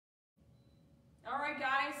All right,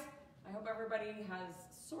 guys, I hope everybody has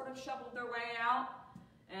sort of shoveled their way out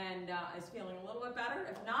and is feeling a little bit better.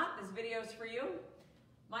 If not, this video is for you.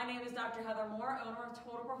 My name is Dr. Heather Moore, owner of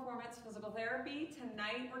Total Performance Physical Therapy.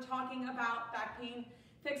 Tonight we're talking about back pain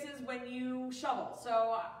fixes when you shovel.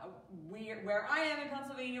 So where I am in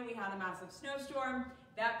Pennsylvania, we had a massive snowstorm.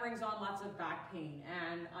 That brings on lots of back pain.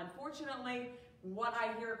 And unfortunately, what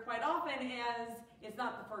I hear quite often is it's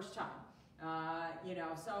not the first time.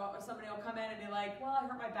 So somebody will come in and be like, well, I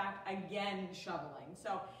hurt my back again shoveling.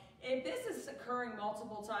 So if this is occurring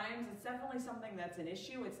multiple times, it's definitely something that's an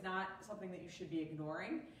issue. It's not something that you should be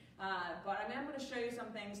ignoring. But I am going to show you some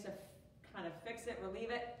things to kind of fix it, relieve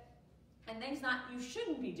it, and things you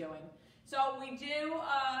shouldn't be doing. So we do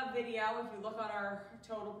a video, if you look on our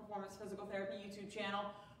Total Performance Physical Therapy YouTube channel,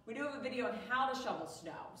 we do have a video on how to shovel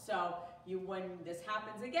snow. So when this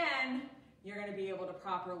happens again, you're going to be able to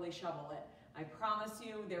properly shovel it. I promise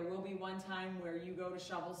you there will be one time where you go to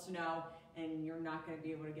shovel snow and you're not going to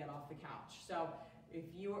be able to get off the couch. So if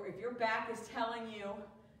your back is telling you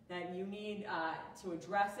that you need to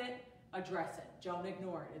address it. Don't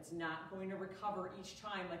ignore it. It's not going to recover each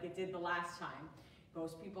time like it did the last time.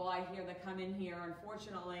 Most people I hear that come in here,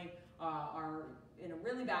 unfortunately, are in a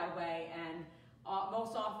really bad way, and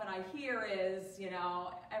most often I hear is,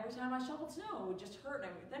 every time I shoveled snow, it would just hurt,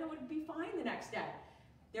 and then it would be fine the next day.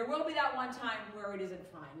 There will be that one time where it isn't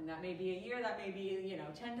fine, and that may be a year, that may be,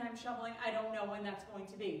 10 times shoveling. I don't know when that's going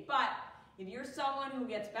to be. But if you're someone who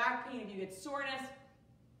gets back pain, if you get soreness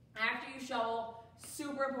after you shovel,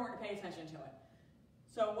 super important to pay attention to it.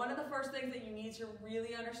 So one of the first things that you need to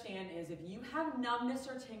really understand is if you have numbness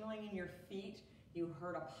or tingling in your feet, you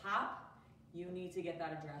heard a pop, you need to get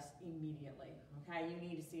that addressed immediately, okay? You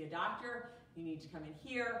need to see a doctor, you need to come in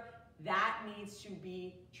here. That needs to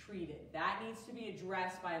be treated. That needs to be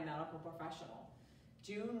addressed by a medical professional.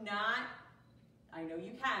 Do not, I know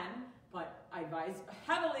you can, but I advise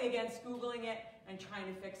heavily against Googling it and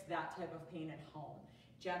trying to fix that type of pain at home.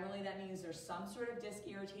 Generally, that means there's some sort of disc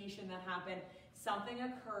irritation that happened. Something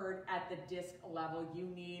occurred at the disc level. You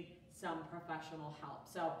need some professional help.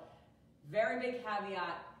 So, very big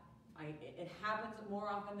caveat. It happens more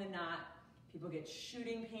often than not. People get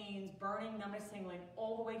shooting pains, burning, numbness, tingling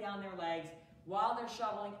all the way down their legs while they're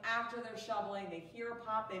shoveling, after they're shoveling. They hear a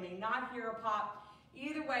pop. They may not hear a pop.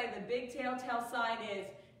 Either way, the big telltale sign is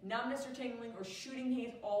numbness or tingling or shooting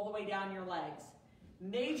pains all the way down your legs.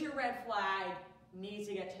 Major red flag. Needs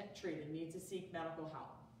to get treated, needs to seek medical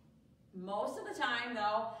help. Most of the time,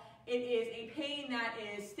 though, it is a pain that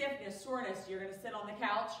is stiffness, soreness. You're going to sit on the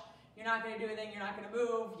couch, you're not going to do anything, you're not going to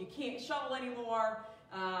move, you can't shovel anymore,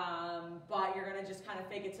 but you're going to just kind of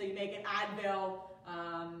fake it till you make an Advil,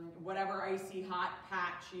 whatever icy hot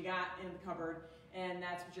patch you got in the cupboard, and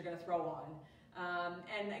that's what you're going to throw on.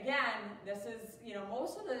 And again, this is,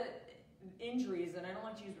 most of the injuries, and I don't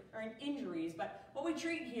like to use injuries, but what we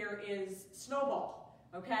treat here is snowball,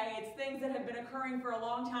 okay? It's things that have been occurring for a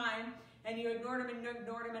long time, and you ignored them and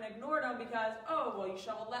ignored them and ignored them because, oh, well, you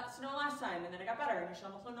shoveled snow last time, and then it got better, and you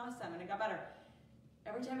shoveled snow last time, and it got better.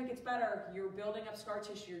 Every time it gets better, you're building up scar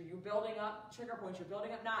tissue, you're building up trigger points, you're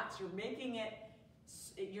building up knots,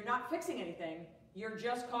 you're not fixing anything, you're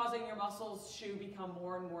just causing your muscles to become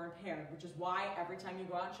more and more impaired, which is why every time you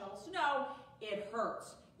go out and shovel snow, it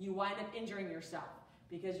hurts. You wind up injuring yourself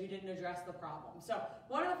because you didn't address the problem. So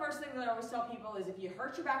one of the first things that I always tell people is if you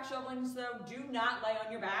hurt your back shoveling snow, do not lay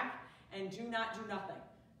on your back and do not do nothing,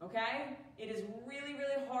 okay? It is really,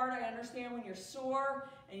 really hard. I understand when you're sore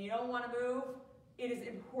and you don't want to move, it is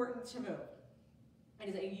important to move.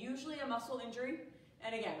 It is usually a muscle injury.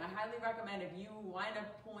 And again, I highly recommend if you wind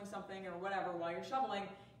up pulling something or whatever while you're shoveling,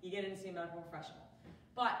 you get in to see a medical professional.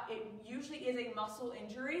 But it usually is a muscle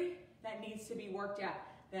injury that needs to be worked out,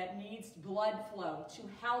 that needs blood flow to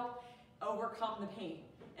help overcome the pain.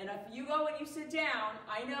 And if you go and you sit down,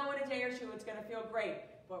 I know in a day or two it's going to feel great,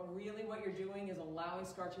 but really what you're doing is allowing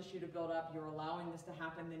scar tissue to build up. You're allowing this to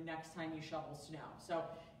happen the next time you shovel snow. So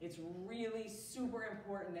it's really super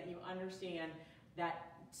important that you understand that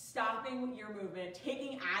stopping your movement,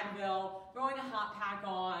 taking Advil, throwing a hot pack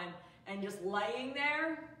on, and just laying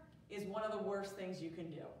there is one of the worst things you can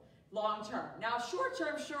do long term. Now short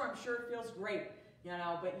term, sure, I'm sure it feels great.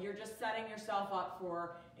 But you're just setting yourself up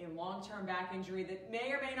for a long-term back injury that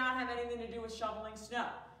may or may not have anything to do with shoveling snow.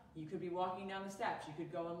 You could be walking down the steps. You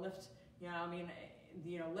could go and lift,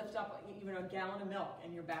 lift up even a gallon of milk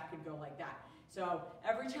and your back could go like that. So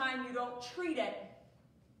every time you don't treat it,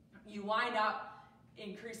 you wind up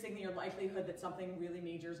increasing your likelihood that something really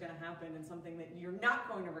major is going to happen and something that you're not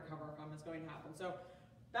going to recover from is going to happen. So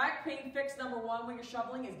back pain fix number one when you're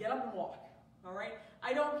shoveling is get up and walk. All right?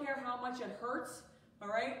 I don't care how how much it hurts, all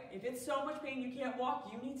right? If it's so much pain you can't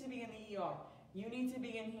walk, you need to be in the ER. You need to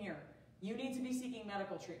be in here. You need to be seeking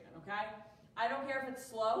medical treatment, okay? I don't care if it's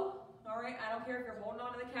slow, all right? I don't care if you're holding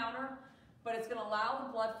onto the counter, but it's gonna allow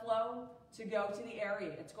the blood flow to go to the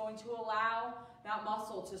area. It's going to allow that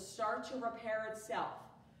muscle to start to repair itself.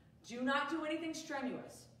 Do not do anything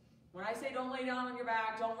strenuous. When I say don't lay down on your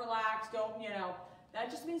back, don't relax, don't, that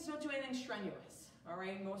just means don't do anything strenuous, all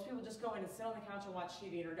right? Most people just go in and sit on the couch and watch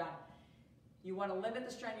TV and are done. You want to limit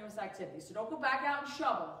the strenuous activity. So don't go back out and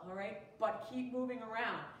shovel, all right? But keep moving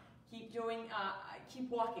around. Keep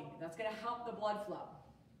walking. That's going to help the blood flow.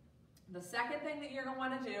 The second thing that you're going to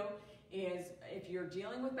want to do is, if you're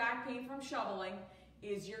dealing with back pain from shoveling,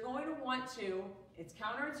 is you're going to want to, it's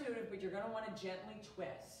counterintuitive, but you're going to want to gently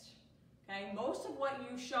twist. Okay? Most of what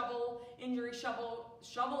you shovel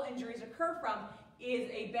injuries occur from is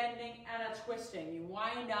a bending and a twisting. You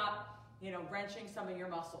wind up, wrenching some of your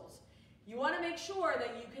muscles. You want to make sure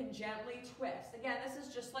that you can gently twist. Again, this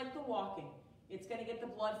is just like the walking. It's going to get the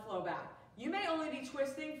blood flow back. You may only be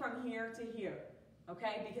twisting from here to here,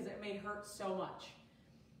 okay, because it may hurt so much.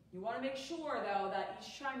 You want to make sure, though, that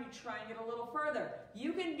each time you try and get a little further.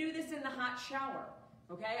 You can do this in the hot shower,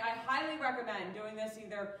 okay? I highly recommend doing this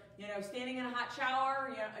either, standing in a hot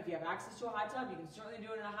shower. If you have access to a hot tub, you can certainly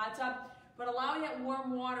do it in a hot tub. But allowing that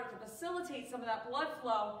warm water to facilitate some of that blood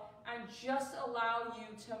flow and just allow you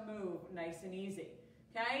to move nice and easy.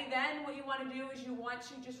 Okay, then what you want to do is you want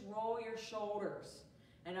to just roll your shoulders.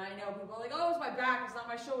 And I know people are like, oh, it's my back, it's not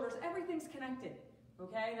my shoulders. Everything's connected,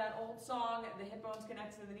 okay? That old song, the hip bone's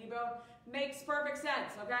connected to the knee bone, makes perfect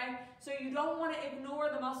sense, okay? So you don't want to ignore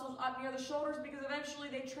the muscles up near the shoulders because eventually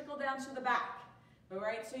they trickle down to the back, all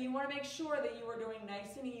right? So you want to make sure that you are doing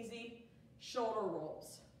nice and easy shoulder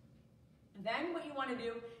rolls. Then what you want to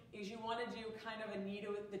do is you want to do kind of a knee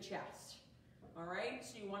to the chest, all right?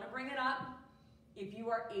 So you want to bring it up. If you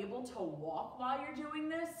are able to walk while you're doing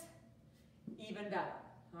this, even better,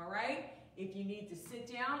 all right? If you need to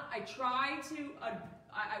sit down, I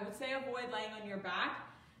would say avoid laying on your back.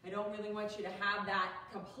 I don't really want you to have that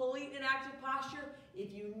complete inactive posture.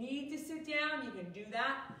 If you need to sit down, you can do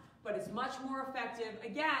that, but it's much more effective,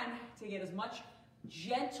 again, to get as much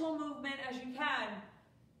gentle movement as you can,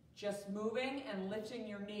 just moving and lifting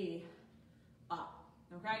your knee up,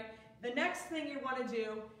 okay? The next thing you want to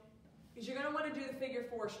do is you're going to want to do the figure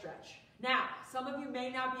 4 stretch. Now, some of you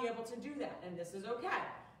may not be able to do that, and this is okay.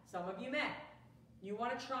 Some of you may. You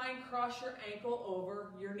want to try and cross your ankle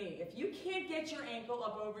over your knee. If you can't get your ankle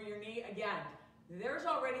up over your knee, again, there's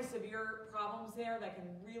already severe problems there that can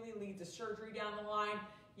really lead to surgery down the line.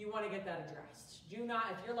 You want to get that addressed. Do not,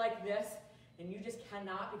 if you're like this and you just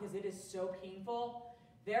cannot because it is so painful,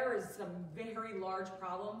 there is some very large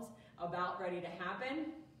problems about ready to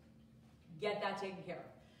happen. Get that taken care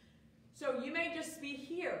of. So you may just be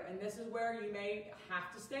here, and this is where you may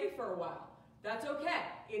have to stay for a while. That's okay.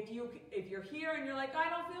 If you're here and you're like, I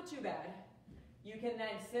don't feel too bad, you can then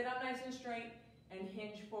sit up nice and straight and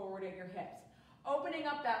hinge forward at your hips. Opening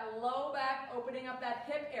up that low back, opening up that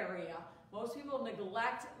hip area. Most people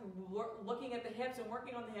neglect looking at the hips and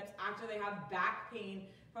working on the hips after they have back pain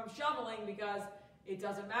from shoveling because it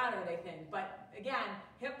doesn't matter, they think. But again,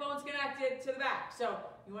 hip bone's connected to the back. So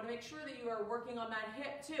you want to make sure that you are working on that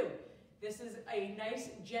hip too. This is a nice,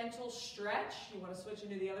 gentle stretch. You want to switch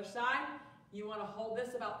into the other side. You want to hold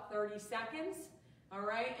this about 30 seconds, all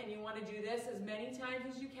right? And you want to do this as many times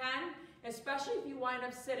as you can, especially if you wind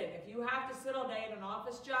up sitting. If you have to sit all day in an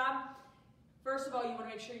office job, first of all, you want to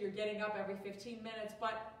make sure you're getting up every 15 minutes.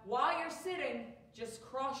 But while you're sitting, just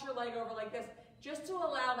cross your leg over like this, just to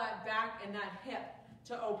allow that back and that hip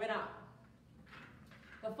to open up.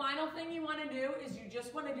 The final thing you want to do is you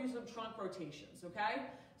just want to do some trunk rotations, okay?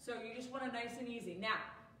 So you just want to nice and easy. Now,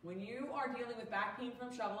 when you are dealing with back pain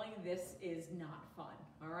from shoveling, this is not fun,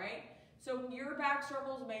 all right? So your back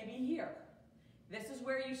circles may be here. This is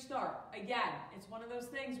where you start. Again, it's one of those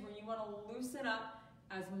things where you want to loosen up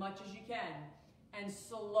as much as you can and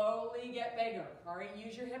slowly get bigger, all right?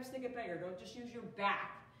 Use your hips to get bigger. Don't just use your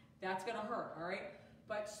back. That's going to hurt, all right?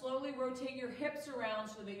 But slowly rotate your hips around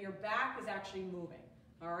so that your back is actually moving,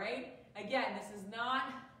 all right? Again, this is not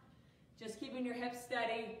just keeping your hips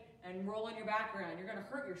steady and rolling your back around. You're going to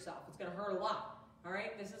hurt yourself. It's going to hurt a lot, all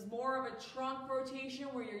right? This is more of a trunk rotation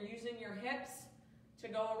where you're using your hips to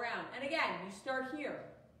go around. And again, you start here.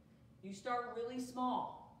 You start really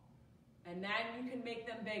small, and then you can make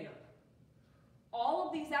them bigger. All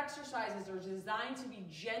of these exercises are designed to be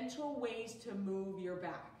gentle ways to move your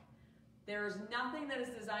back. There is nothing that is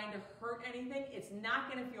designed to hurt anything. It's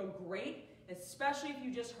not going to feel great, especially if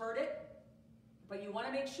you just hurt it. But you want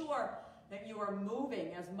to make sure that you are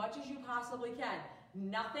moving as much as you possibly can.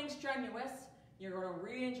 Nothing strenuous. You're going to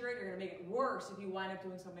re-injure it. You're going to make it worse if you wind up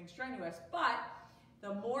doing something strenuous. But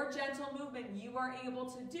the more gentle movement you are able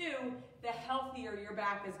to do, the healthier your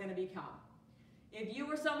back is going to become. If you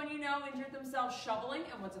or someone you know injured themselves shoveling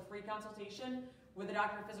and wants a free consultation with a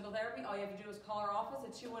doctor of physical therapy, all you have to do is call our office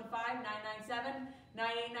at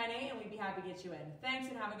 215-997-9898 and we'd be happy to get you in. Thanks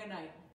and have a good night.